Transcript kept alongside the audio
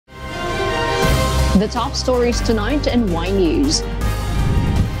The top stories tonight in Y News.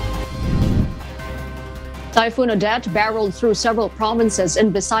 Typhoon Odette barreled through several provinces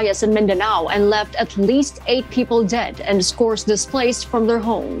in Visayas and Mindanao and left at least 8 people dead and scores displaced from their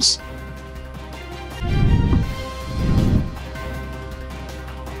homes.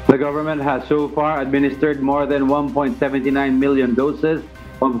 The government has so far administered more than 1.79 million doses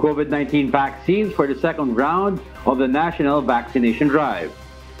of COVID-19 vaccines for the second round of the national vaccination drive.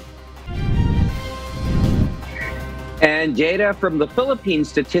 And data from the Philippine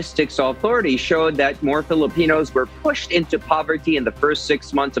Statistics Authority showed that more Filipinos were pushed into poverty in the first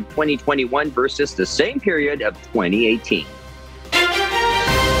 6 months of 2021 versus the same period of 2018.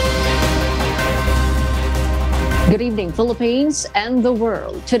 Good evening, Philippines and the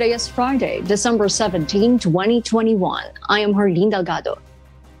world. Today is Friday, December 17, 2021. I am Harleen Delgado.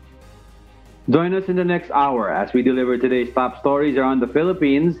 Join us in the next hour as we deliver today's top stories around the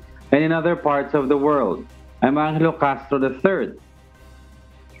Philippines and in other parts of the world. I'm Angelo Castro III.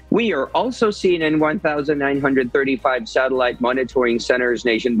 We are also seen in 1,935 satellite monitoring centers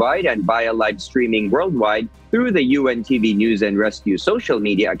nationwide and via live streaming worldwide through the UNTV News and Rescue social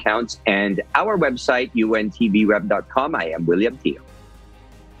media accounts and our website, untvweb.com. I am William Teo.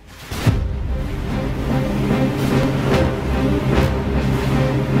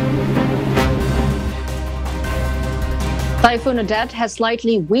 Typhoon Odette has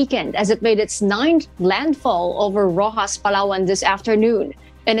slightly weakened as it made its 9th landfall over Roxas, Palawan this afternoon.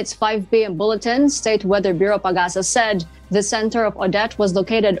 In its 5 p.m. bulletin, State Weather Bureau Pagasa said the center of Odette was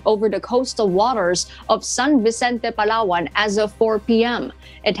located over the coastal waters of San Vicente, Palawan as of 4 p.m.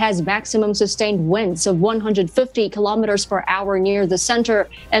 It has maximum sustained winds of 150 kilometers per hour near the center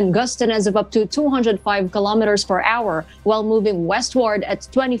and gustiness of up to 205 kilometers per hour while moving westward at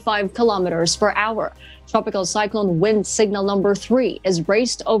 25 kilometers per hour. Tropical cyclone wind signal number 3 is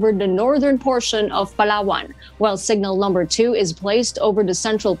raised over the northern portion of Palawan, while signal number 2 is placed over the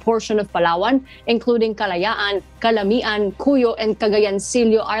central portion of Palawan, including Kalayaan, Calamian, Cuyo, and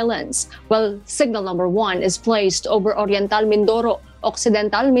Cagayan-Silio Islands, while signal number 1 is placed over Oriental Mindoro,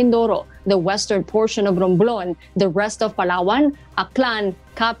 Occidental Mindoro, the western portion of Romblon, the rest of Palawan, Aklan,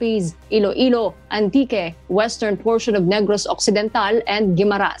 Capiz, Iloilo, Antique, western portion of Negros Occidental, and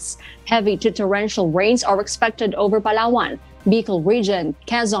Guimaras. Heavy to torrential rains are expected over Palawan. Bicol region,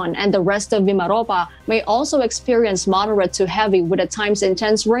 Quezon, and the rest of Mimaropa may also experience moderate to heavy with at times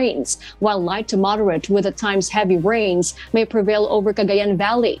intense rains, while light to moderate with at times heavy rains may prevail over Cagayan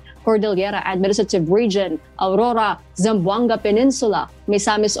Valley, Cordillera Administrative Region, Aurora, Zamboanga Peninsula,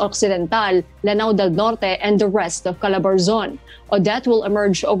 Misamis Occidental, Lanao del Norte, and the rest of Calabarzon. Odette will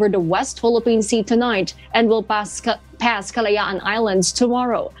emerge over the West Philippine Sea tonight and will pass Kalayaan Islands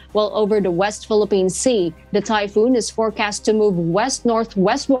tomorrow, while over the West Philippine Sea, the typhoon is forecast to move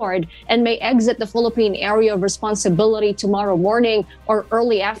west-northwestward and may exit the Philippine area of responsibility tomorrow morning or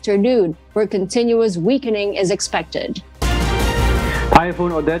early afternoon, where continuous weakening is expected.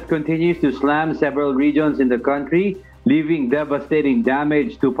 Typhoon Odette continues to slam several regions in the country, leaving devastating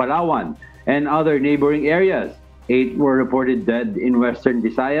damage to Palawan and other neighboring areas. 8 were reported dead in western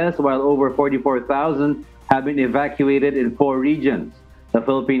Visayas, while over 44,000 have been evacuated in 4 regions. The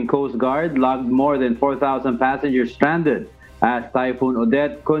Philippine Coast Guard logged more than 4,000 passengers stranded as Typhoon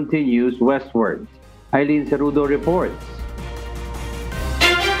Odette continues westward. Eileen Cerudo reports.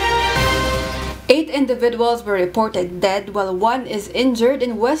 8 individuals were reported dead while 1 is injured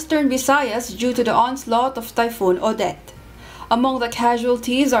in western Visayas due to the onslaught of Typhoon Odette. Among the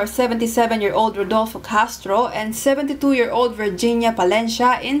casualties are 77-year-old Rodolfo Castro and 72-year-old Virginia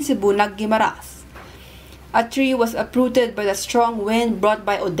Palencia in Sibunag, Guimaras. A tree was uprooted by the strong wind brought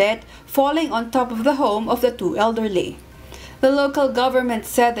by Odette, falling on top of the home of the 2 elderly. The local government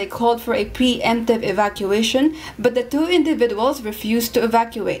said they called for a preemptive evacuation, but the 2 individuals refused to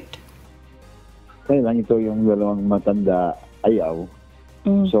evacuate. Kaya lang ito yung dalawang matanda ayaw.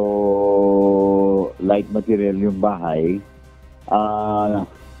 So, light material yung bahay.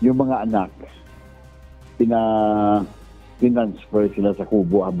 Yung mga anak, transfer sila sa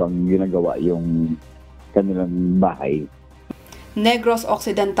kubo habang ginagawa yung kanilang bahay. Negros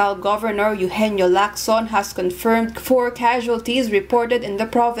Occidental Governor Eugenio Lacson has confirmed 4 casualties reported in the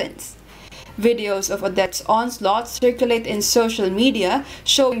province. Videos of Odette's onslaught circulate in social media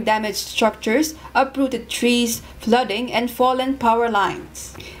showing damaged structures, uprooted trees, flooding, and fallen power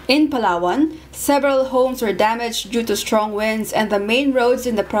lines. In Palawan, several homes were damaged due to strong winds and the main roads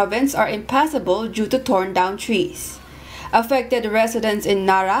in the province are impassable due to torn-down trees. Affected residents in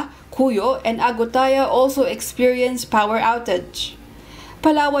Nara, Cuyo, and Agutaya also experienced power outage.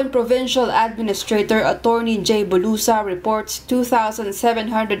 Palawan Provincial Administrator Attorney J. Bulusa reports 2,720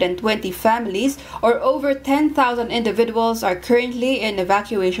 families or over 10,000 individuals are currently in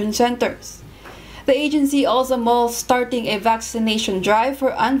evacuation centers. The agency also mulls starting a vaccination drive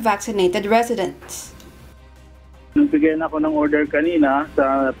for unvaccinated residents. Nagbigyan ako ng order kanina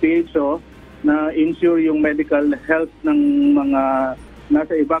sa PHO na ensure yung medical health ng mga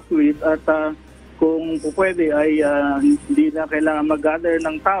nasa evacuees at kung pwede ay hindi na kailangan mag-gather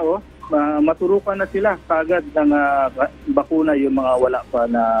ng tao, maturukan na sila kagad ng bakuna yung mga wala pa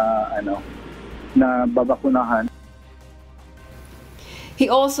na babakunahan. He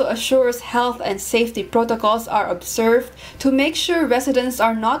also assures health and safety protocols are observed to make sure residents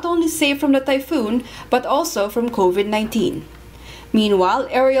are not only safe from the typhoon but also from COVID-19. Meanwhile,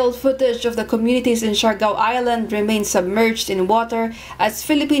 aerial footage of the communities in Siargao Island remains submerged in water as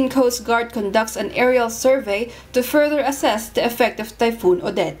Philippine Coast Guard conducts an aerial survey to further assess the effect of Typhoon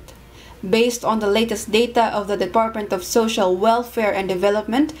Odette. Based on the latest data of the Department of Social Welfare and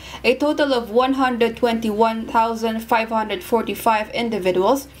Development, a total of 121,545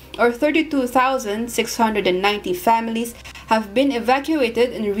 individuals or 32,690 families have been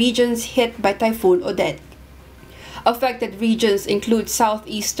evacuated in regions hit by Typhoon Odette. Affected regions include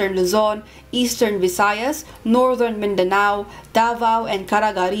southeastern Luzon, eastern Visayas, northern Mindanao, Davao, and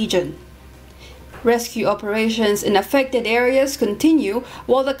Caraga region. Rescue operations in affected areas continue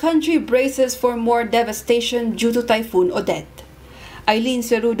while the country braces for more devastation due to Typhoon Odette. Eileen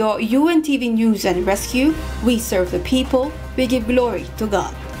Cerudo, UNTV News and Rescue. We serve the people. We give glory to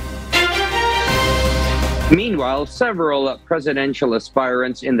God. Meanwhile, several presidential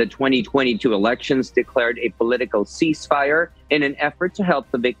aspirants in the 2022 elections declared a political ceasefire in an effort to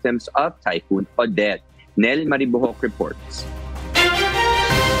help the victims of Typhoon Odette. Nel Maribuhok reports.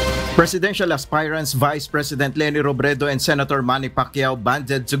 Presidential aspirants Vice President Leni Robredo and Senator Manny Pacquiao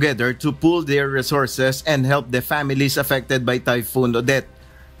banded together to pool their resources and help the families affected by Typhoon Odette.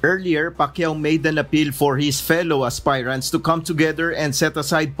 Earlier, Pacquiao made an appeal for his fellow aspirants to come together and set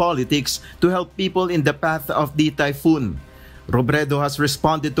aside politics to help people in the path of the typhoon. Robredo has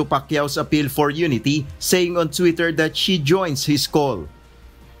responded to Pacquiao's appeal for unity, saying on Twitter that she joins his call.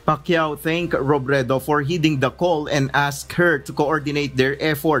 Pacquiao thanked Robredo for heeding the call and asked her to coordinate their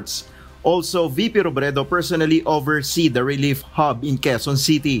efforts. Also, VP Robredo personally oversee the relief hub in Quezon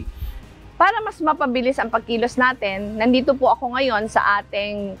City. Para mas mapabilis ang pagkilos natin, nandito po ako ngayon sa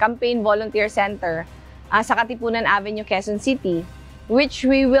ating Campaign Volunteer Center sa Katipunan Avenue, Quezon City, which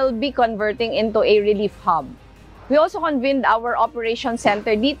we will be converting into a relief hub. We also convened our operation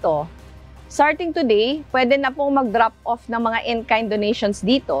center dito. Starting today, pwede na pong mag-drop off ng mga in-kind donations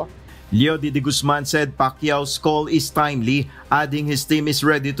dito. Leo de Guzman said Pacquiao's call is timely, adding his team is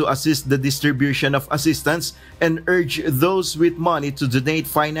ready to assist the distribution of assistance and urge those with money to donate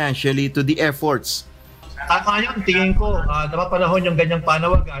financially to the efforts. Ngayon, tingin ko, napapanahon yung ganyang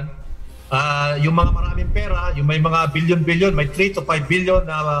panawagan. Yung mga maraming pera, yung may mga billion-billion, may 3 to 5 billion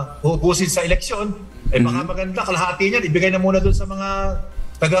na huhubusin sa eleksyon, baka maganda, kalahati niyan, ibigay na muna doon sa mga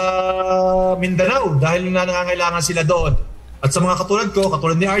taga Mindanao dahil nangangailangan sila doon. At sa mga katulad ko,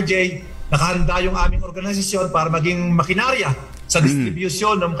 katulad ni RJ, nakahanda yung aming organisasyon para maging makinarya sa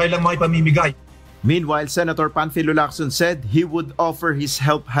distribution ng kailang mga ipamimigay. Meanwhile, Senator Panfilo Lacson said he would offer his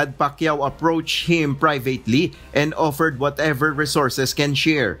help had Pacquiao approach him privately and offered whatever resources can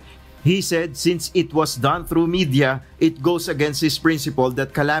share. He said since it was done through media, it goes against his principle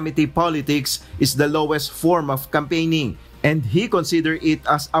that calamity politics is the lowest form of campaigning, and he considered it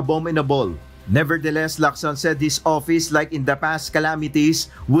as abominable. Nevertheless, Lacson said his office, like in the past calamities,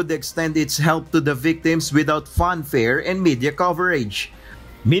 would extend its help to the victims without fanfare and media coverage.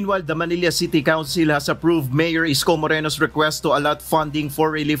 Meanwhile, the Manila City Council has approved Mayor Isko Moreno's request to allot funding for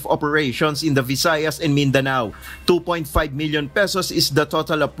relief operations in the Visayas and Mindanao. 2.5 million pesos is the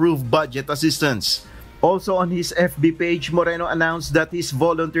total approved budget assistance. Also on his FB page, Moreno announced that his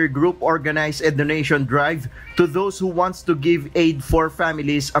volunteer group organized a donation drive to those who wants to give aid for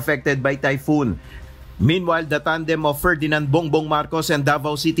families affected by typhoon. Meanwhile, the tandem of Ferdinand Bongbong Marcos and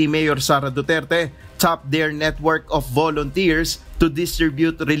Davao City Mayor Sara Duterte topped their network of volunteers to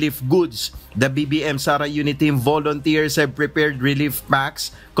distribute relief goods. The BBM Sara Unit Team volunteers have prepared relief packs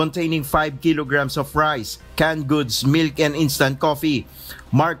containing 5 kilograms of rice, canned goods, milk, and instant coffee.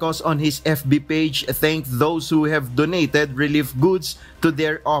 Marcos on his FB page thanked those who have donated relief goods to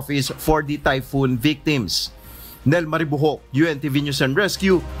their office for the typhoon victims. Nel Maribuhok, UNTV News and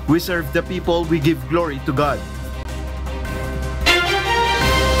Rescue. We serve the people, we give glory to God.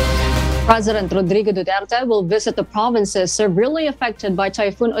 President Rodrigo Duterte will visit the provinces severely affected by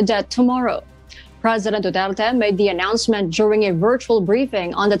Typhoon Odette tomorrow. President Duterte made the announcement during a virtual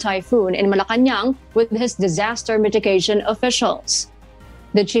briefing on the typhoon in Malacanang with his disaster mitigation officials.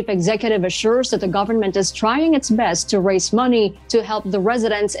 The chief executive assures that the government is trying its best to raise money to help the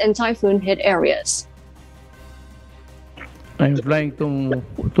residents in typhoon-hit areas. I'm flying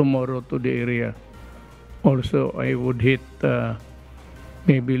tomorrow to the area. Also, I would hit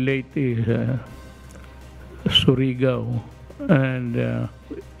maybe late Siargao, and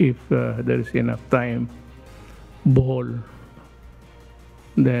if there is enough time, Bohol.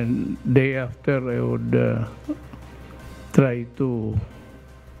 Then day after, I would try to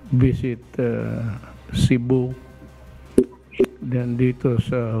visit Cebu, then dito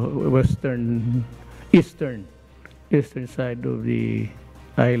sa eastern side of the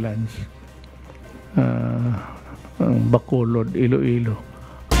islands, Bacolod, Iloilo.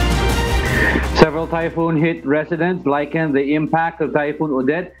 Several typhoon-hit residents likened the impact of Typhoon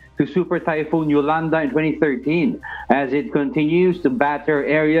Odette to Super Typhoon Yolanda in 2013 as it continues to batter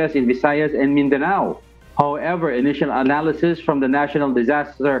areas in Visayas and Mindanao. However, initial analysis from the National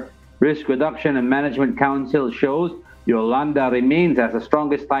Disaster Risk Reduction and Management Council shows Yolanda remains as the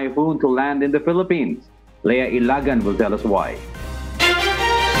strongest typhoon to land in the Philippines. Leia Ilagan will tell us why.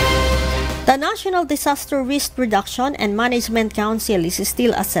 The National Disaster Risk Reduction and Management Council is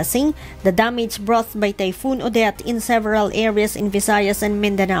still assessing the damage brought by Typhoon Odette in several areas in Visayas and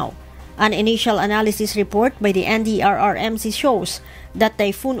Mindanao. An initial analysis report by the NDRRMC shows that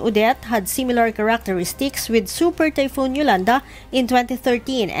Typhoon Odette had similar characteristics with Super Typhoon Yolanda in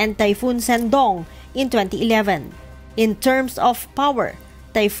 2013 and Typhoon Sendong in 2011. In terms of power,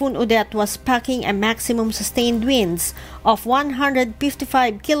 Typhoon Odette was packing a maximum sustained winds of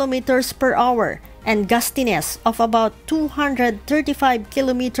 155 kilometers per hour and gustiness of about 235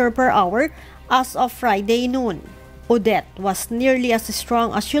 kilometers per hour as of Friday noon. Odette was nearly as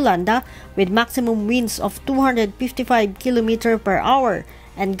strong as Yolanda with maximum winds of 255 km per hour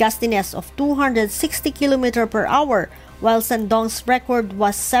and gustiness of 260 km per hour, while Sendong's record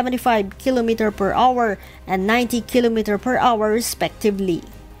was 75 km per hour and 90 km per hour respectively.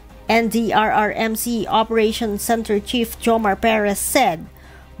 NDRRMC Operations Center Chief Jomar Perez said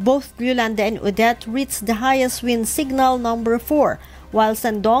both Yolanda and Odette reached the highest wind signal number 4, while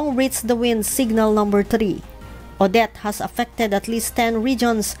Sendong reached the wind signal number 3. Odette has affected at least 10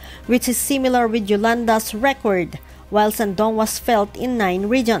 regions, which is similar with Yolanda's record, while Sendong was felt in 9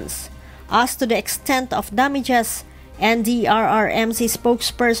 regions. As to the extent of damages, NDRRMC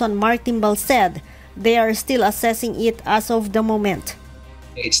spokesperson Mark Timbal said they are still assessing it as of the moment.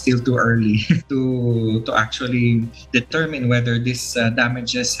 It's still too early to actually determine whether this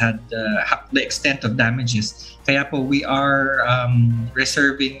damages had the extent of damages. Kaya po we are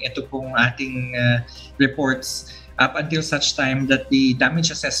reserving ito pong ating reports up until such time that the damage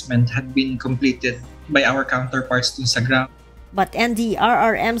assessment had been completed by our counterparts dun sa ground. But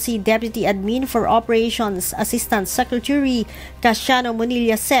NDRRMC Deputy Admin for Operations Assistant Secretary Casiano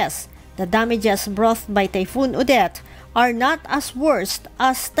Monilla says the damages brought by Typhoon Odette are not as worst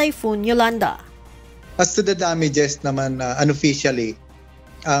as Typhoon Yolanda. As to the damages naman, unofficially,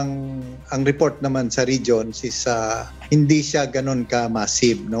 ang report naman sa regions is hindi siya ganun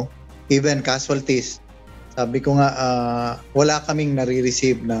ka-massive, no? Even casualties, sabi ko nga, wala kaming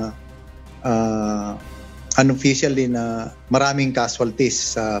nare-receive na unofficially na maraming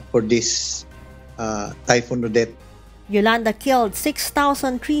casualties for this Typhoon Odette. Yolanda killed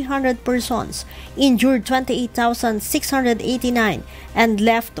 6,300 persons, injured 28,689, and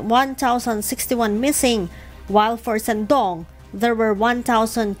left 1,061 missing, while for Sendong, there were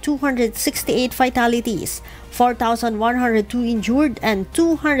 1,268 fatalities, 4,102 injured, and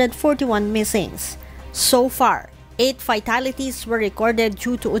 241 missings. So far, 8 fatalities were recorded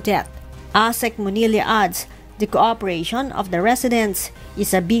due to Odette. ASEC Monilla adds the cooperation of the residents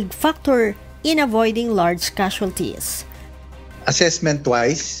is a big factor in avoiding large casualties.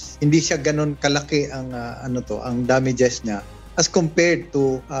 Assessment-wise, hindi siya ganun kalaki ang ang damages niya as compared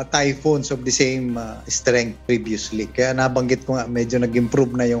to typhoons of the same strength previously. Kaya nabanggit ko nga medyo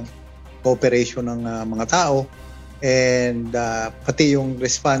nag-improve na yung cooperation ng mga tao and pati yung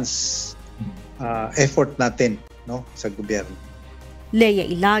response effort natin, no, sa gobyerno. Leia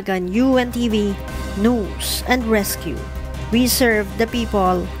Ilagan, UNTV News and Rescue. We serve the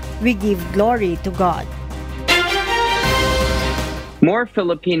people. We give glory to God. More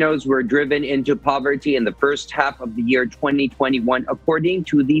Filipinos were driven into poverty in the first half of the year 2021, according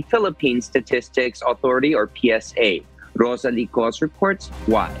to the Philippine Statistics Authority, or PSA. Rosalie Cos reports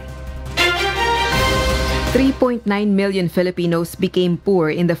why. 3.9 million Filipinos became poor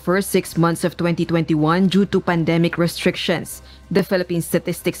in the first 6 months of 2021 due to pandemic restrictions, the Philippine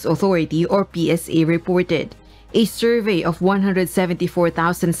Statistics Authority or PSA reported. A survey of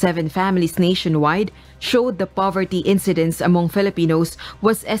 174,007 families nationwide showed the poverty incidence among Filipinos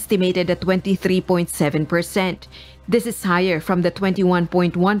was estimated at 23.7%. This is higher from the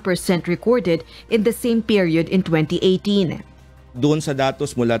 21.1% recorded in the same period in 2018. Doon sa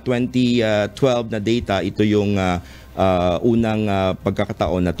datos mula 2012 na data, ito yung unang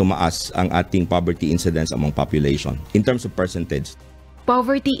pagkakataon na tumaas ang ating poverty incidence among population in terms of percentage.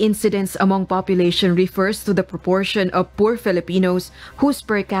 Poverty incidence among population refers to the proportion of poor Filipinos whose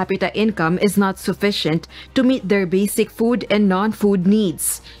per capita income is not sufficient to meet their basic food and non-food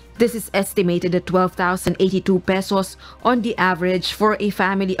needs. This is estimated at 12,082 pesos on the average for a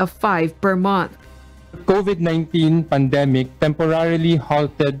family of 5 per month. COVID-19 pandemic temporarily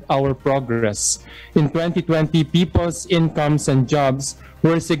halted our progress. In 2020, people's incomes and jobs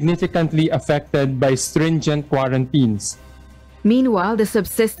were significantly affected by stringent quarantines. Meanwhile, the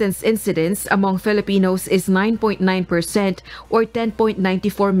subsistence incidence among Filipinos is 9.9% or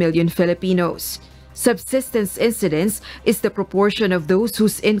 10.94 million Filipinos. Subsistence incidence is the proportion of those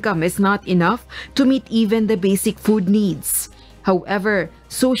whose income is not enough to meet even the basic food needs. However,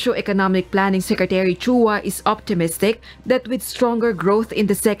 Socio-Economic Planning Secretary Chua is optimistic that with stronger growth in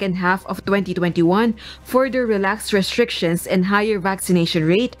the second half of 2021, further relaxed restrictions and higher vaccination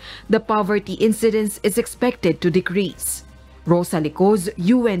rate, the poverty incidence is expected to decrease. Rosa Licoz,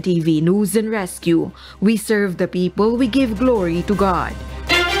 UNTV News and Rescue. We serve the people, we give glory to God.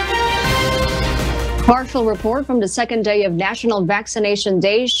 Partial report from the second day of National Vaccination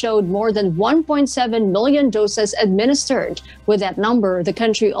Day showed more than 1.7 million doses administered. With that number, the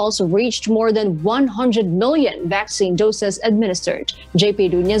country also reached more than 100 million vaccine doses administered.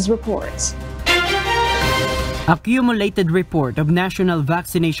 JP Dunez reports. Accumulated report of National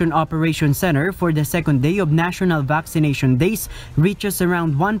Vaccination Operations Center for the second day of National Vaccination Days reaches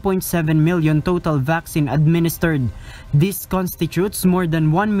around 1.7 million total vaccine administered. This constitutes more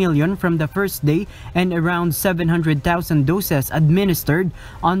than 1 million from the first day and around 700,000 doses administered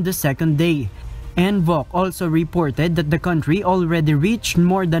on the second day. NVOC also reported that the country already reached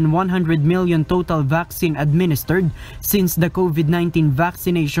more than 100 million total vaccine administered since the COVID-19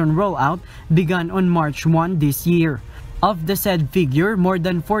 vaccination rollout began on March 1 this year. Of the said figure, more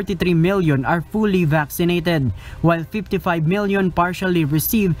than 43 million are fully vaccinated, while 55 million partially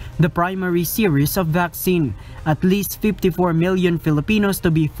received the primary series of vaccine. At least 54 million Filipinos to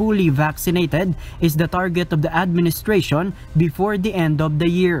be fully vaccinated is the target of the administration before the end of the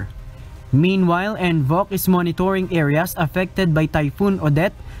year. Meanwhile, NVOC is monitoring areas affected by Typhoon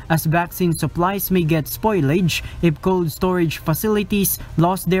Odette as vaccine supplies may get spoilage if cold storage facilities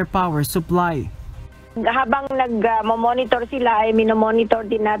lost their power supply. Habang nag-monitor sila, ay minomonitor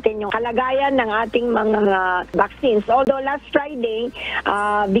din natin yung kalagayan ng ating mga vaccines. Although last Friday,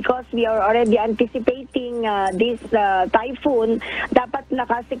 because we are already anticipating this typhoon, dapat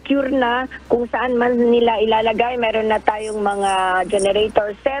nakasecure na kung saan man nila ilalagay. Meron na tayong mga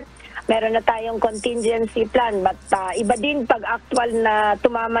generator set, meron na tayong contingency plan, but iba din pag actual na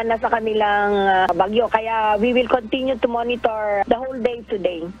tumama na sa kanilang bagyo. Kaya we will continue to monitor the whole day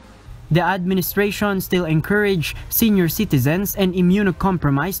today. The administration still encourage senior citizens and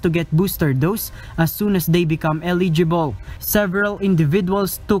immunocompromised to get booster dose as soon as they become eligible. Several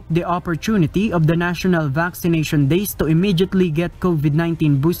individuals took the opportunity of the National Vaccination Days to immediately get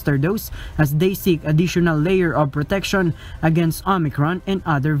COVID-19 booster dose as they seek additional layer of protection against Omicron and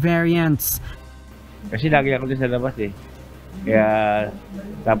other variants. Kasi lagi ako din sa labas eh. Kaya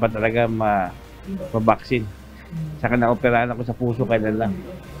dapat talaga ma-vaccine. Saka na-operahan ako sa puso kailan lang.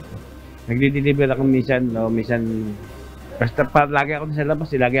 Nagdi-deliver ako minsan, basta lagi ako sa labas,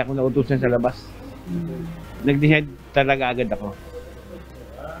 lagi ako nautusan sa labas. Nag-decide talaga agad ako.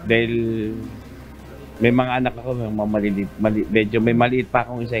 Dahil may mga anak ako, medyo may maliit pa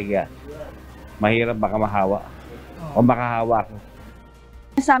akong isa, kaya mahirap baka mahawa o makahawa ako.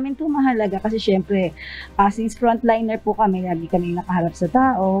 Sa amin ito mahalaga kasi syempre, since frontliner po kami, lagi kami nakaharap sa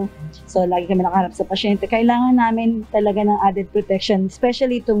tao, so lagi kami nakaharap sa pasyente, kailangan namin talaga ng added protection,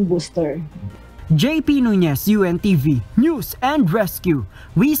 especially itong booster. JP Nunez, UNTV, News and Rescue.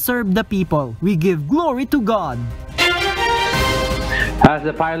 We serve the people, we give glory to God. As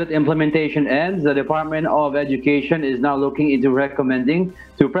the pilot implementation ends, the Department of Education is now looking into recommending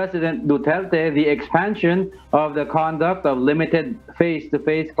to President Duterte the expansion of the conduct of limited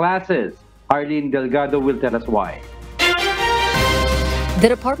face-to-face classes. Arlene Delgado will tell us why. The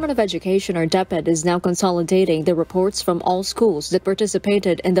Department of Education, or DepEd, is now consolidating the reports from all schools that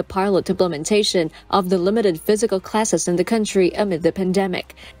participated in the pilot implementation of the limited physical classes in the country amid the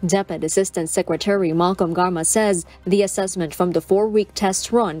pandemic. DepEd Assistant Secretary Malcolm Garma says the assessment from the 4-week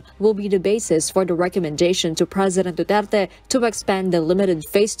test run will be the basis for the recommendation to President Duterte to expand the limited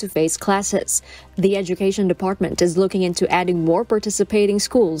face-to-face classes. The Education Department is looking into adding more participating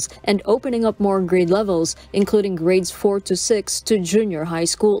schools and opening up more grade levels, including grades 4 to 6 to junior high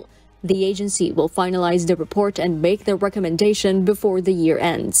school. The agency will finalize the report and make the recommendation before the year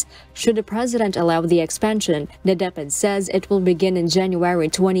ends. Should the president allow the expansion, the DepEd says it will begin in January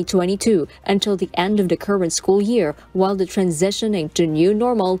 2022 until the end of the current school year, while the transitioning to new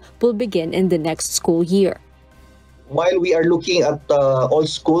normal will begin in the next school year. While we are looking at all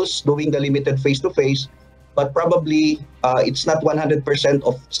schools doing the limited face-to-face, but probably it's not 100%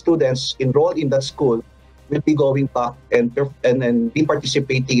 of students enrolled in that school will be going back and be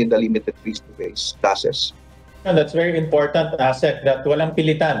participating in the limited face-to-face classes. And that's very important aspect, that walang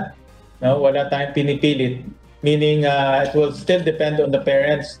pilitan, no? Wala tayong pinipilit, meaning it will still depend on the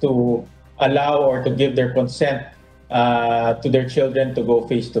parents to allow or to give their consent to their children to go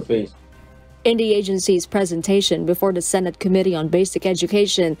face-to-face. In the agency's presentation before the Senate Committee on Basic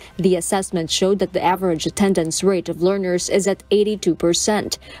Education, the assessment showed that the average attendance rate of learners is at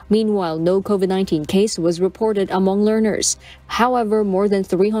 82%. Meanwhile, no COVID-19 case was reported among learners. However, more than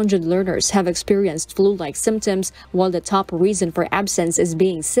 300 learners have experienced flu-like symptoms, while the top reason for absence is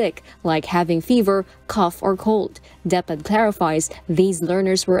being sick, like having fever, cough, or cold. DepEd clarifies these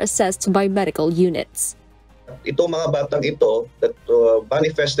learners were assessed by medical units. Itong mga batang ito that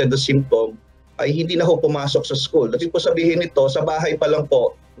manifested the symptom ay hindi na ho pumasok sa school. Kasi po sabihin nito, sa bahay pa lang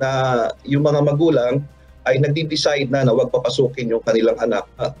po na yung mga magulang ay nagdi-decide na huwag papasukin yung kanilang anak.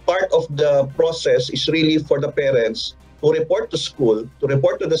 Part of the process is really for the parents to report to school, to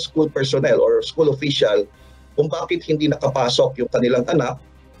report to the school personnel or school official kung bakit hindi nakapasok yung kanilang anak.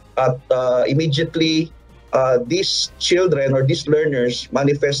 At immediately, these children or these learners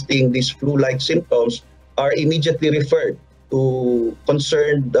manifesting these flu-like symptoms are immediately referred to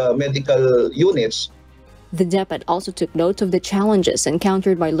concerned medical units. The DepEd also took note of the challenges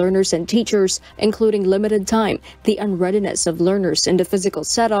encountered by learners and teachers, including limited time, the unreadiness of learners in the physical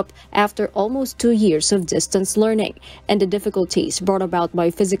setup after almost 2 years of distance learning, and the difficulties brought about by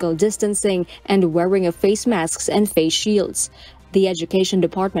physical distancing and wearing of face masks and face shields. The Education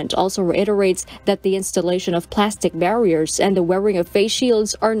Department also reiterates that the installation of plastic barriers and the wearing of face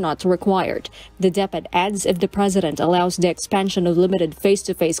shields are not required. The DepEd adds if the president allows the expansion of limited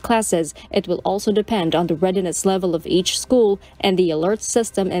face-to-face classes, it will also depend on the readiness level of each school and the alert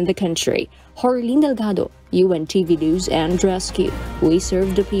system in the country. Jorlin Delgado, UNTV News and Rescue. We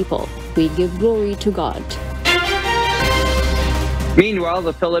serve the people. We give glory to God. Meanwhile,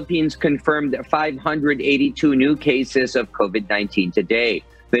 the Philippines confirmed 582 new cases of COVID-19 today.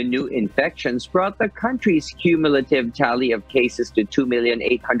 The new infections brought the country's cumulative tally of cases to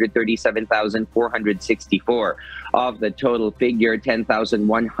 2,837,464. Of the total figure,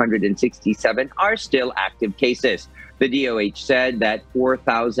 10,167 are still active cases. The DOH said that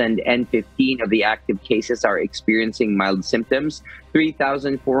 4,015 of the active cases are experiencing mild symptoms,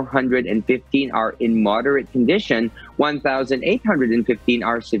 3,415 are in moderate condition, 1,815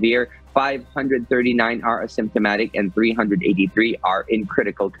 are severe, 539 are asymptomatic, and 383 are in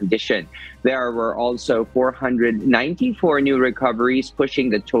critical condition. There were also 494 new recoveries, pushing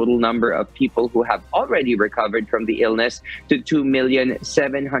the total number of people who have already recovered from the illness to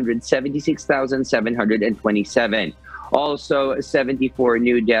 2,776,727. Also, 74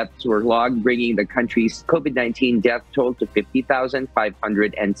 new deaths were logged, bringing the country's COVID-19 death toll to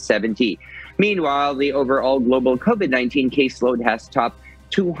 50,570. Meanwhile, the overall global COVID-19 caseload has topped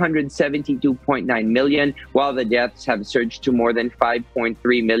 272.9 million, while the deaths have surged to more than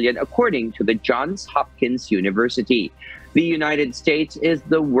 5.3 million, according to the Johns Hopkins University. The United States is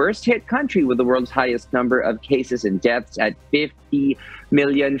the worst hit country with the world's highest number of cases and deaths at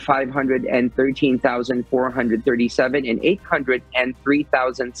 50,513,437 and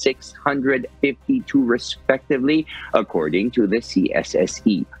 803,652 respectively, according to the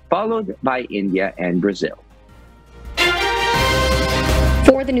CSSE, followed by India and Brazil.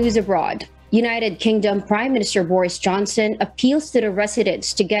 For the news abroad, United Kingdom Prime Minister Boris Johnson appeals to the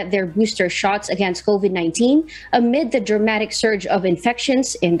residents to get their booster shots against COVID-19 amid the dramatic surge of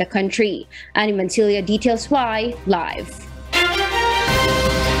infections in the country. Annie Mancilia details why live.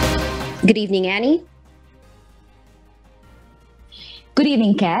 Good evening, Annie. Good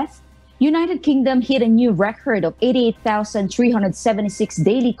evening, Kath. United Kingdom hit a new record of 88,376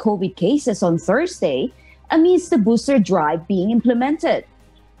 daily COVID cases on Thursday amidst the booster drive being implemented.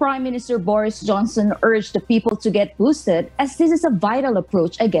 Prime Minister Boris Johnson urged the people to get boosted as this is a vital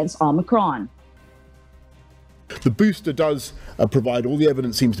approach against Omicron. The booster does provide, all the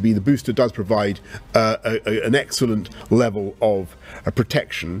evidence seems to be, the booster does provide an excellent level of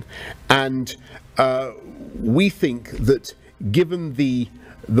protection. And we think that given the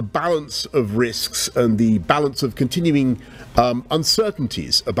balance of risks and the balance of continuing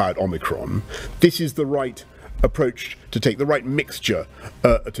uncertainties about Omicron, this is the right approach to take, the right mixture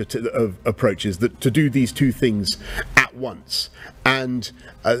of approaches to do these two things at once. And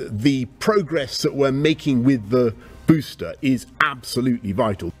the progress that we're making with the booster is absolutely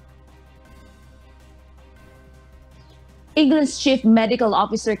vital. England's Chief Medical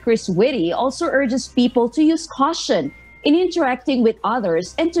Officer Chris Whitty also urges people to use caution in interacting with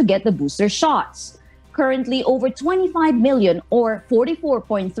others and to get the booster shots. Currently, over 25 million, or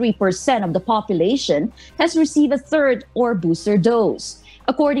 44.3% of the population, has received a third or booster dose.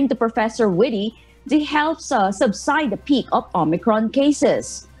 According to Professor Whitty, this helps subside the peak of Omicron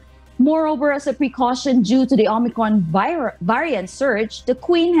cases. Moreover, as a precaution due to the Omicron variant surge, the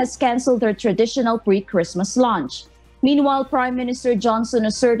Queen has cancelled her traditional pre-Christmas lunch. Meanwhile, Prime Minister Johnson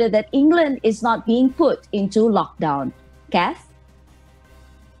asserted that England is not being put into lockdown. Kath?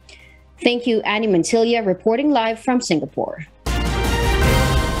 Thank you, Annie Mantilia, reporting live from Singapore.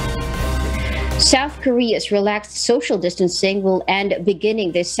 South Korea's relaxed social distancing will end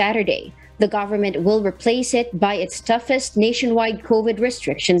beginning this Saturday. The government will replace it by its toughest nationwide COVID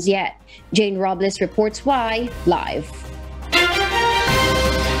restrictions yet. Jane Robles reports why live.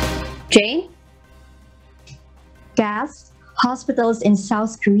 Jane? Gas, hospitals in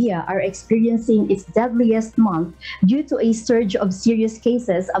South Korea are experiencing its deadliest month due to a surge of serious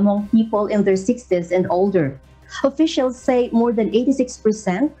cases among people in their 60s and older. Officials say more than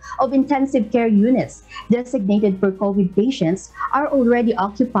 86% of intensive care units designated for COVID patients are already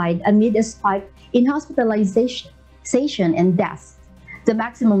occupied amid a spike in hospitalization and deaths. The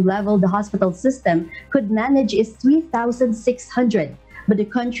maximum level the hospital system could manage is 3,600, but the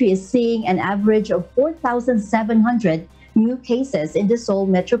country is seeing an average of 4,700 new cases in the Seoul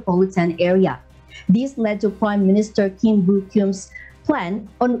metropolitan area. This led to Prime Minister Kim Boo-kyum's plan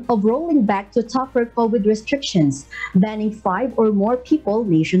of rolling back to tougher COVID restrictions, banning 5 or more people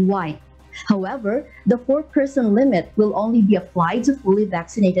nationwide. However, the 4-person limit will only be applied to fully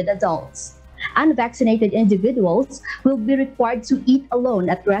vaccinated adults. Unvaccinated individuals will be required to eat alone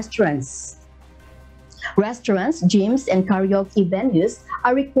at restaurants. Restaurants, gyms, and karaoke venues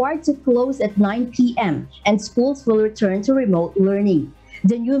are required to close at 9 p.m. and schools will return to remote learning.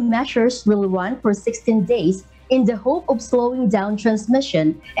 The new measures will run for 16 days in the hope of slowing down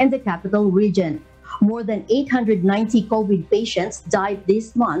transmission in the capital region. More than 890 COVID patients died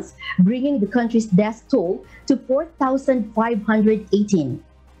this month, bringing the country's death toll to 4,518.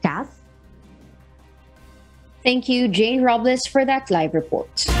 Kath? Thank you, Jane Robles, for that live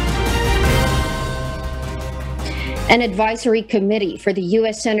report. An advisory committee for the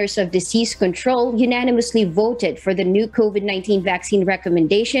U.S. Centers of Disease Control unanimously voted for the new COVID-19 vaccine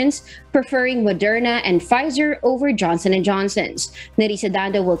recommendations, preferring Moderna and Pfizer over Johnson & Johnson's. Nerissa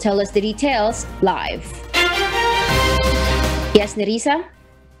Dando will tell us the details live. Yes, Nerissa?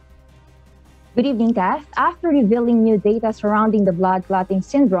 Good evening, Kath. After revealing new data surrounding the blood clotting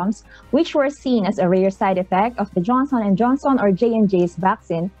syndromes, which were seen as a rare side effect of the Johnson & Johnson or J&J's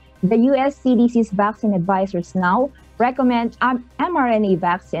vaccine, the U.S. CDC's vaccine advisors now recommend mRNA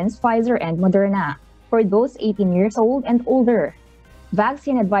vaccines, Pfizer and Moderna, for those 18 years old and older.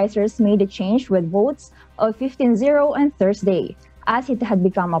 Vaccine advisors made the change with votes of 15-0 on Thursday, as it had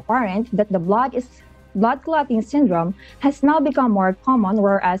become apparent that the blood clotting syndrome has now become more common,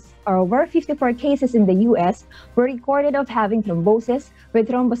 whereas over 54 cases in the U.S. were recorded of having thrombosis with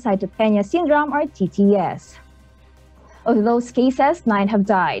thrombocytopenia syndrome or TTS. Of those cases, 9 have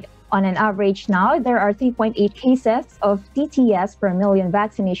died. On an average now, there are 3.8 cases of TTS per million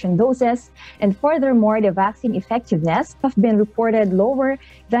vaccination doses, and furthermore, the vaccine effectiveness have been reported lower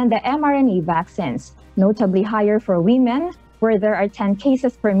than the mRNA vaccines, notably higher for women, where there are 10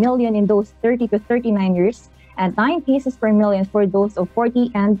 cases per million in those 30 to 39 years, and 9 cases per million for those of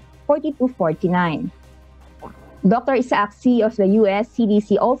 40 and 40 to 49. Dr. Isaac C. of the U.S.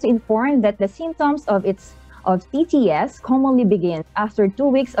 CDC also informed that the symptoms of TTS commonly begin after 2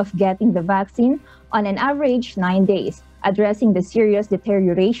 weeks of getting the vaccine, on an average 9 days, addressing the serious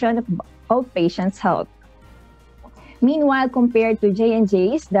deterioration of patients' health. Meanwhile, compared to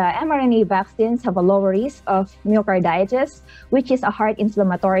J&J's, the mRNA vaccines have a lower risk of myocarditis, which is a heart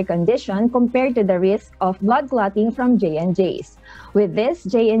inflammatory condition, compared to the risk of blood clotting from J&J's. With this,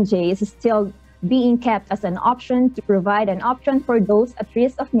 J&J is still being kept as an option to provide an option for those at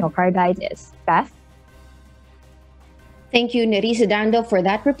risk of myocarditis. Beth? Thank you, Nerissa Dando, for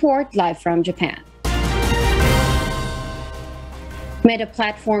that report live from Japan. Meta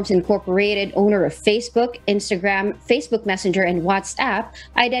Platforms Incorporated, owner of Facebook, Instagram, Facebook Messenger, and WhatsApp,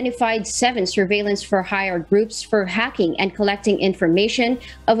 identified 7 surveillance for hire groups for hacking and collecting information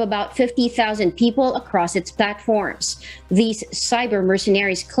of about 50,000 people across its platforms. These cyber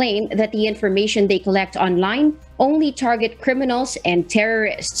mercenaries claim that the information they collect online only target criminals and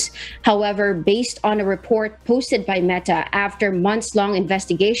terrorists. However, based on a report posted by Meta after months-long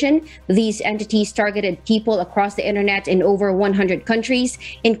investigation, these entities targeted people across the internet in over 100 countries,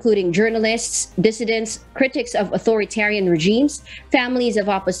 including journalists, dissidents, critics of authoritarian regimes, families of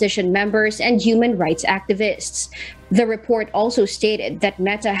opposition members, and human rights activists. The report also stated that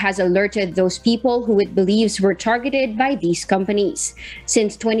Meta has alerted those people who it believes were targeted by these companies.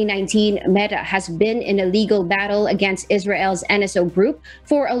 Since 2019, Meta has been in a legal battle against Israel's NSO group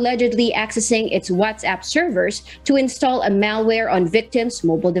for allegedly accessing its WhatsApp servers to install a malware on victims'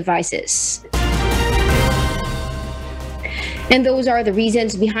 mobile devices. And those are the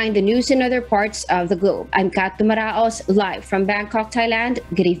reasons behind the news in other parts of the globe. I'm Kat Dumaraos, live from Bangkok, Thailand.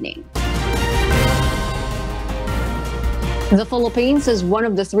 Good evening. The Philippines is one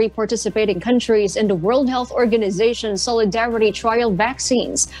of the 3 participating countries in the World Health Organization Solidarity Trial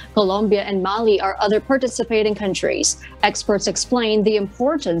vaccines. Colombia and Mali are other participating countries. Experts explain the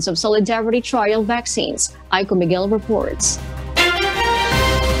importance of Solidarity Trial vaccines. Aiko Miguel reports.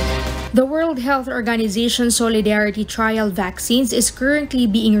 The World Health Organization Solidarity Trial vaccines is currently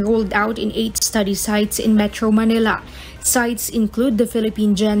being rolled out in 8 study sites in Metro Manila. Sites include the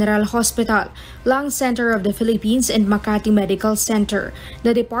Philippine General Hospital, Lung Center of the Philippines, and Makati Medical Center.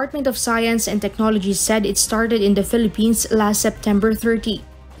 The Department of Science and Technology said it started in the Philippines last September 30.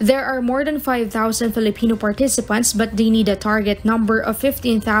 There are more than 5,000 Filipino participants, but they need a target number of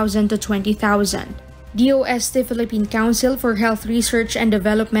 15,000 to 20,000. DOST Philippine Council for Health Research and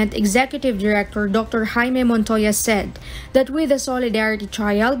Development Executive Director Dr. Jaime Montoya said that with the Solidarity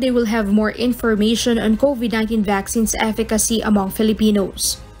Trial, they will have more information on COVID-19 vaccines efficacy among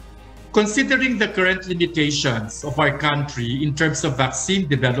Filipinos. Considering the current limitations of our country in terms of vaccine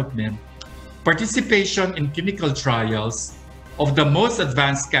development, participation in clinical trials of the most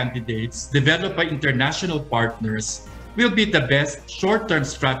advanced candidates developed by international partners will be the best short-term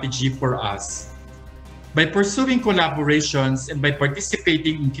strategy for us. By pursuing collaborations and by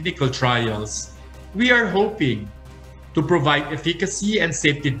participating in clinical trials, we are hoping to provide efficacy and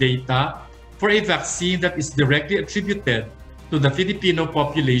safety data for a vaccine that is directly attributed to the Filipino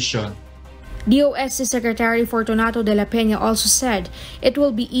population. DOST Secretary Fortunato de la Peña also said it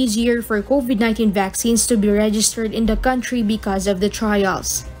will be easier for COVID-19 vaccines to be registered in the country because of the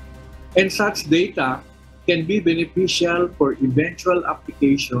trials. And such data can be beneficial for eventual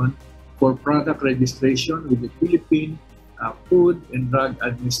application for product registration with the Philippine Food and Drug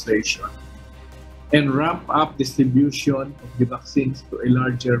Administration and ramp up distribution of the vaccines to a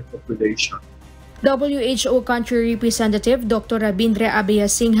larger population. WHO Country Representative Dr. Rabindra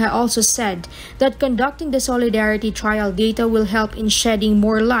Abeyasinghe also said that conducting the Solidarity Trial data will help in shedding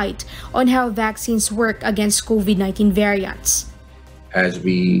more light on how vaccines work against COVID-19 variants. As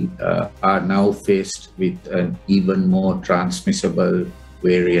we are now faced with an even more transmissible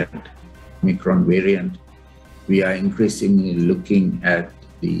variant, Omicron variant, we are increasingly looking at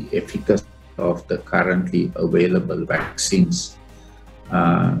the efficacy of the currently available vaccines,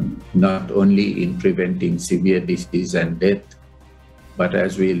 not only in preventing severe disease and death, but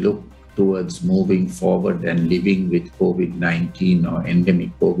as we look towards moving forward and living with COVID-19 or endemic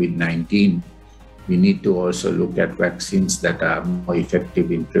COVID-19, we need to also look at vaccines that are more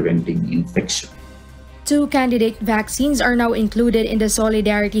effective in preventing infection. 2 candidate vaccines are now included in the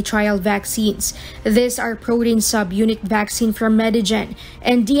Solidarity Trial vaccines. These are protein subunit vaccine from Medigen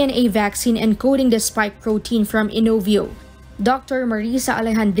and DNA vaccine encoding the spike protein from Inovio. Dr. Marisa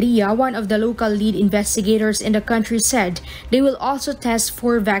Alejandria, one of the local lead investigators in the country, said they will also test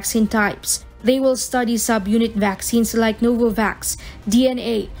 4 vaccine types. They will study subunit vaccines like Novavax,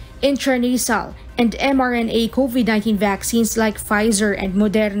 DNA, intranasal, and mRNA COVID-19 vaccines like Pfizer and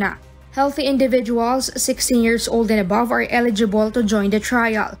Moderna. Healthy individuals 16 years old and above are eligible to join the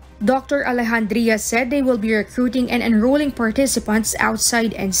trial. Dr. Alejandria said they will be recruiting and enrolling participants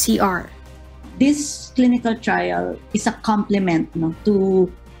outside NCR. This clinical trial is a complement to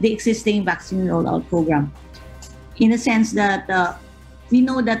the existing vaccine rollout program, in the sense that we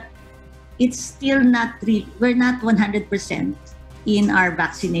know that it's still not we're not 100% in our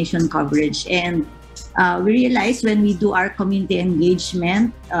vaccination coverage, and we realize when we do our community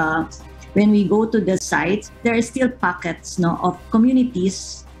engagement, when we go to the sites, there are still pockets of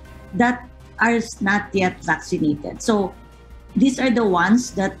communities that are not yet vaccinated. So these are the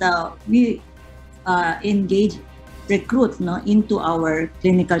ones that we recruit into our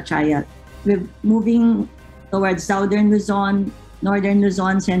clinical trial. We're moving towards Southern Luzon, Northern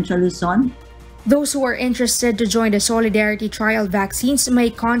Luzon, Central Luzon. Those who are interested to join the Solidarity Trial vaccines may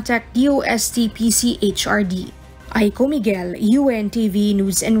contact USTPC-HRD. Aiko Miguel, UNTV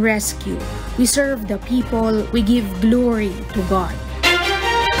News and Rescue. We serve the people, we give glory to God.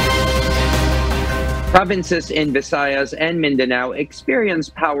 Provinces in Visayas and Mindanao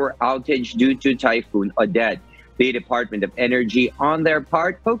experienced power outage due to Typhoon Odette. The Department of Energy, on their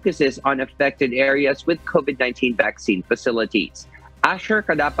part, focuses on affected areas with COVID-19 vaccine facilities. Asher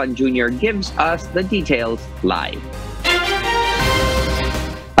Kadapan Jr. gives us the details live.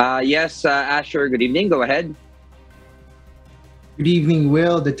 Yes, Asher, good evening. Go ahead. Good evening,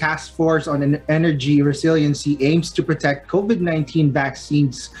 Will. The Task Force on Energy Resiliency aims to protect COVID-19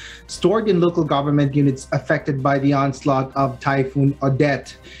 vaccines stored in local government units affected by the onslaught of Typhoon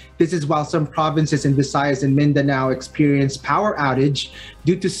Odette. This is while some provinces in Visayas and Mindanao experience power outage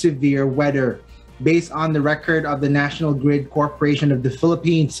due to severe weather. Based on the record of the National Grid Corporation of the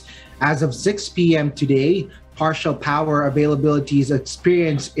Philippines, as of 6 p.m. today, partial power availability is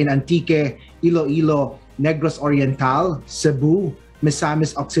experienced in Antique, Iloilo, Negros Oriental, Cebu,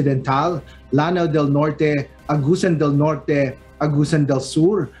 Misamis Occidental, Lanao del Norte, Agusan del Norte, Agusan del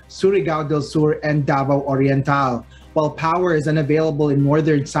Sur, Surigao del Sur, and Davao Oriental. While power is unavailable in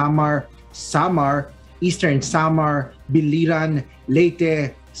Northern Samar, Eastern Samar, Biliran,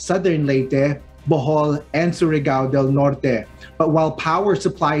 Leyte, Southern Leyte, Bohol, and Surigao del Norte. But while power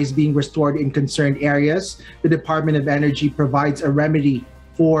supply is being restored in concerned areas, the Department of Energy provides a remedy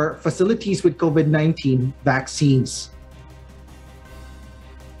for facilities with COVID-19 vaccines.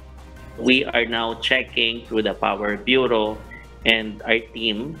 We are now checking through the Power Bureau and our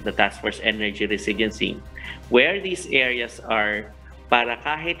team, the Task Force Energy Resiliency, where these areas are para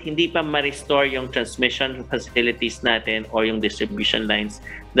kahit hindi pa ma-restore yung transmission facilities natin or yung distribution lines,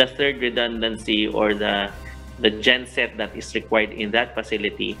 the third redundancy or the genset that is required in that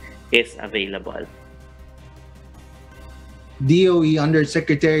facility is available. DOE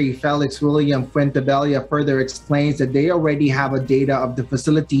Undersecretary Felix William Fuentebella further explains that they already have a data of the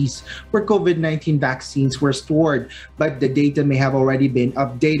facilities where COVID-19 vaccines were stored, but the data may have already been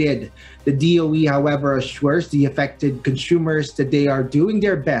updated. The DOE, however, assures the affected consumers that they are doing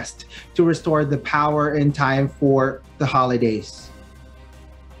their best to restore the power in time for the holidays.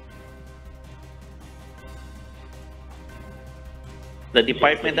 The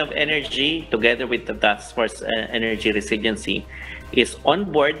Department of Energy, together with the Task Force Energy Resiliency, is on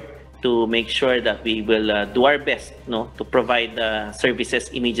board to make sure that we will do our best to provide services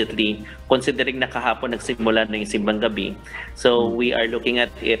immediately, considering na kahapon nagsimula na yung simbang gabi. So we are looking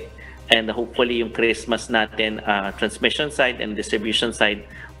at it, and hopefully yung Christmas natin, transmission side and distribution side,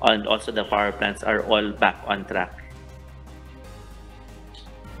 and also the power plants are all back on track.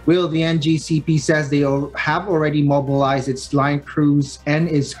 Will, the NGCP says they have already mobilized its line crews and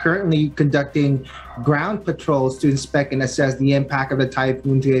is currently conducting ground patrols to inspect and assess the impact of the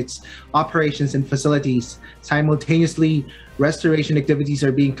typhoon to its operations and facilities. Simultaneously, restoration activities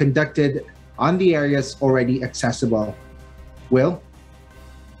are being conducted on the areas already accessible. Will?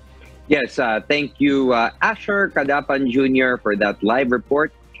 Yes, thank you, Asher Kadapan Jr. for that live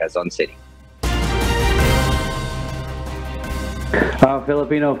report, Quezon City. A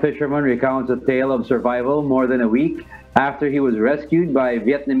Filipino fisherman recounts a tale of survival more than a week after he was rescued by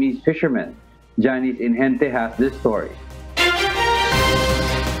Vietnamese fishermen. Janice Inhente has this story.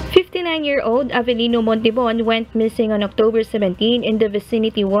 59-year-old Avelino Montibon went missing on October 17 in the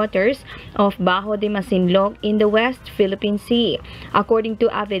vicinity waters of Bajo de Masinloc in the West Philippine Sea. According to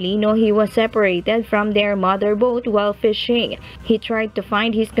Avelino, he was separated from their mother boat while fishing. He tried to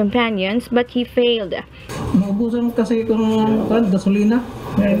find his companions but he failed. Naubusan kasi kung gasolina,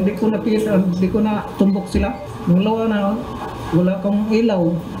 hindi ko nakita, hindi ko na tumbok sila. Nulawa na, wala akong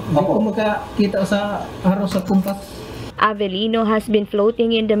ilaw, hindi ko makakita sa araw sa kumpas. Avelino has been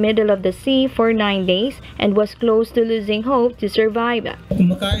floating in the middle of the sea for 9 days and was close to losing hope to survive.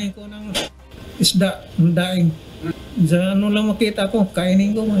 Kumakain ko ng isda, ng daing. Sa ano lang makita ko,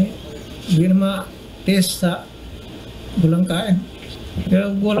 kainin ko. Hindi na ma-test sa walang kain. Kaya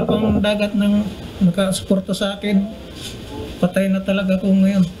wala pang dagat ng nakasuporta sa akin. Patay na talaga ko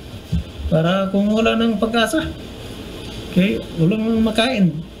ngayon. Para kung wala ng pag-asa, okay, walang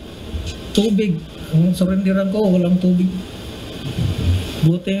makain. Tubig. Ang surrenderan ko, walang tubig.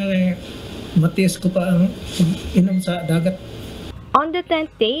 Buti nga matiis ko pa ang inom sa dagat. On the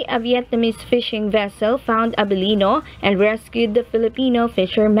 10th day, a Vietnamese fishing vessel found Abilino and rescued the Filipino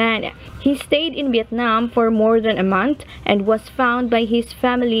fisherman. He stayed in Vietnam for more than a month and was found by his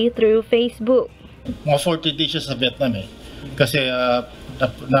family through Facebook. Mga 40 days siya sa Vietnam kasi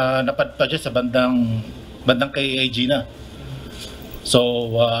napadpa siya sa bandang KAG na. So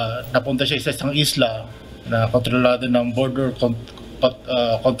napunta siya sa isang isla na kontrolado ng border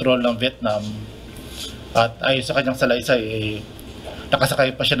control ng Vietnam, at ayon sa kanyang salaysay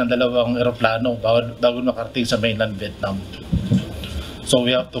nakasakay pa siya ng 2 eroplano bago makarating sa mainland Vietnam. So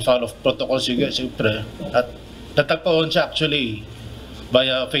we have to follow protocols siyempre. At natagpuan siya actually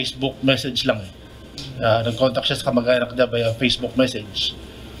via Facebook message lang. Nag-contact siya sa kamag-anak niya via Facebook message.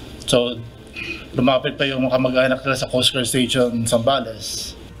 So lumapit pa yung kamag-anak nila sa Coast Guard Station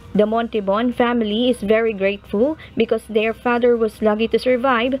Zambales. The Montibon family is very grateful because their father was lucky to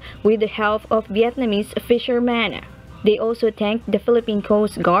survive with the help of Vietnamese fishermen. They also thanked the Philippine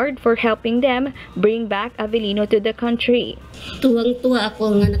Coast Guard for helping them bring back Abilino to the country. Tuwang-tuwa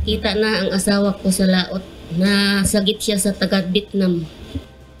ako nga nakita na ang asawa ko sa laot na sagip siya sa taga-Vietnam.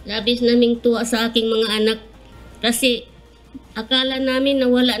 Labis naming tuwa sa aking mga anak kasi akala namin na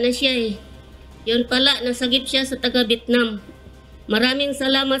wala na siya Yun pala, nasagip siya sa taga-Vietnam. Maraming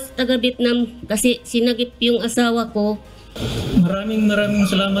salamat sa taga-Vietnam kasi sinagip yung asawa ko. Maraming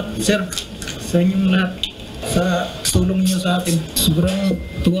salamat, sir, sa inyong lahat. Sa tulong niyo sa akin. Sobrang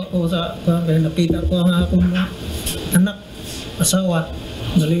tuwa ko sa nakita ko ang akong anak, asawa.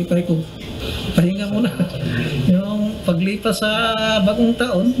 Nalipay ko. Pahinga muna. Yung paglipas sa bagong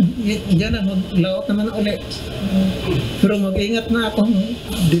taon, diyan na maglaot naman ulit. Pero mag-ingat na ako.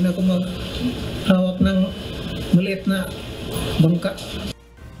 Hindi na ako maghawak ng maliit na bangka.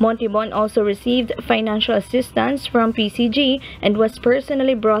 Montibon also received financial assistance from PCG and was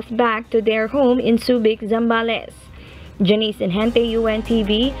personally brought back to their home in Subic, Zambales. Janice Inhente,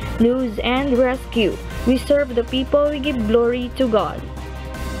 UNTV, News and Rescue. We serve the people, we give glory to God.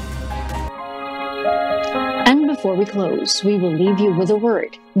 And before we close, we will leave you with a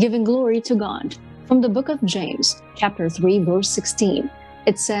word, giving glory to God. From the book of James, chapter 3, verse 16,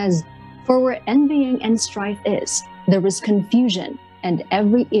 it says, "For where envying and strife is, there is confusion and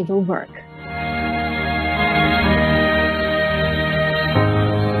every evil work."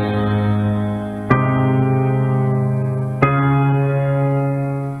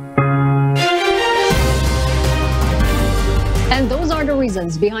 And those are the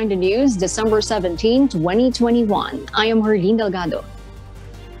reasons behind the news, December 17, 2021. I am Herlene Delgado.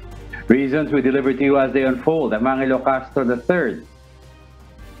 Reasons we deliver to you as they unfold. I'm Angelo Castro III.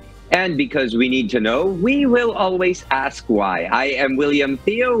 And because we need to know, we will always ask why. I am William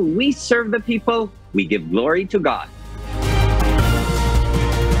Theo. We serve the people. We give glory to God.